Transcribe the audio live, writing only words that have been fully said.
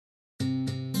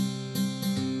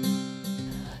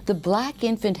The Black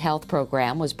Infant Health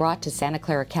Program was brought to Santa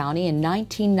Clara County in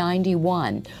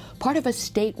 1991, part of a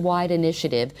statewide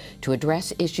initiative to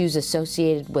address issues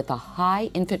associated with a high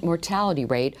infant mortality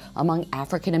rate among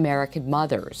African American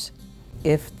mothers.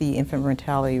 If the infant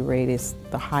mortality rate is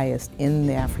the highest in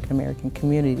the African American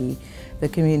community, the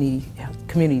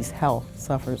community's health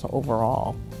suffers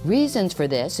overall. Reasons for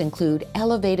this include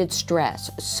elevated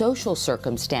stress, social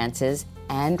circumstances,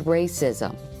 and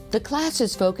racism. The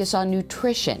classes focus on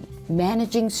nutrition,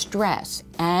 managing stress,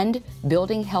 and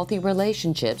building healthy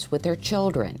relationships with their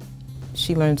children.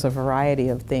 She learns a variety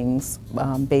of things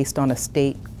based on a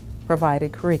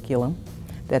state-provided curriculum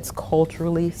that's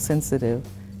culturally sensitive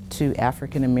to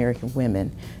African American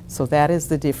women. So that is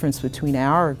the difference between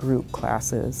our group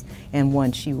classes and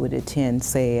one she would attend,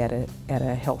 say, at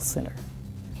a health center.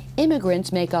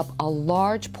 Immigrants make up a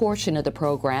large portion of the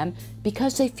program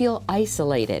because they feel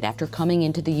isolated after coming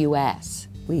into the U.S.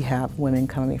 We have women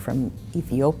coming from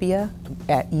Ethiopia,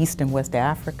 East and West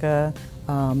Africa,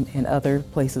 and other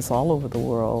places all over the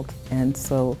world. And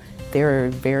so there are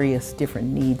various different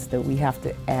needs that we have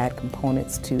to add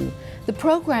components to. The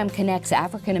program connects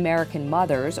African American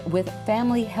mothers with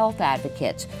family health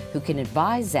advocates who can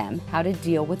advise them how to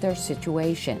deal with their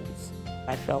situations.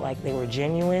 I felt like they were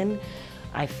genuine.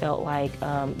 I felt like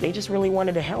they just really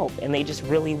wanted to help, and they just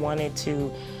really wanted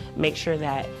to make sure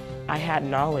that I had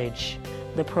knowledge.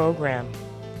 The program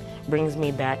brings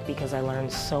me back because I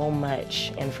learned so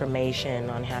much information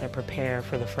on how to prepare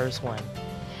for the first one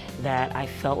that I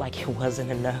felt like it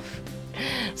wasn't enough.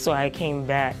 So I came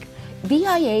back.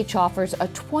 BIH offers a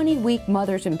 20-week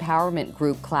Mother's Empowerment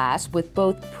Group class with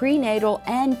both prenatal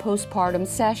and postpartum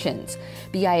sessions.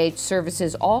 BIH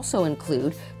services also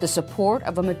include the support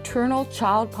of a maternal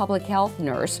child public health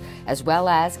nurse, as well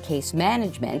as case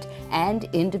management and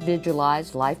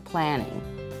individualized life planning.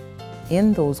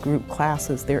 In those group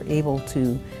classes, they're able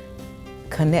to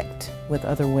connect with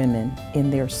other women in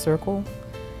their circle.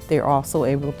 They're also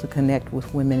able to connect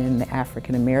with women in the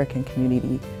African American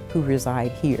community who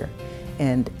reside here,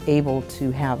 and able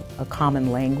to have a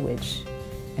common language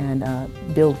and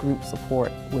build group support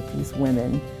with these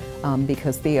women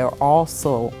because they are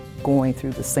also going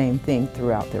through the same thing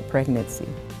throughout their pregnancy.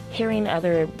 Hearing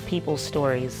other people's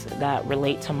stories that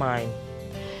relate to mine,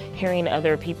 hearing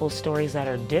other people's stories that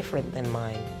are different than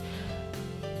mine,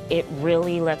 it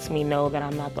really lets me know that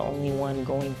I'm not the only one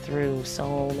going through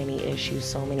so many issues,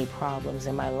 so many problems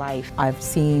in my life. I've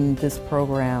seen this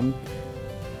program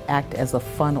act as a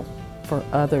funnel for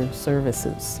other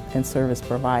services and service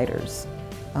providers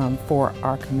for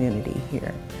our community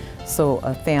here. So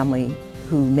a family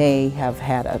who may have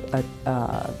had a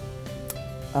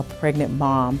pregnant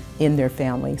mom in their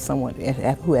family, someone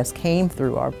who has came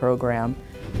through our program,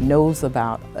 knows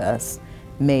about us,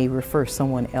 may refer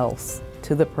someone else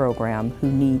to the program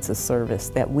who needs a service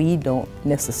that we don't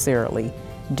necessarily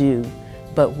do,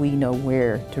 but we know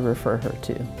where to refer her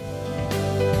to.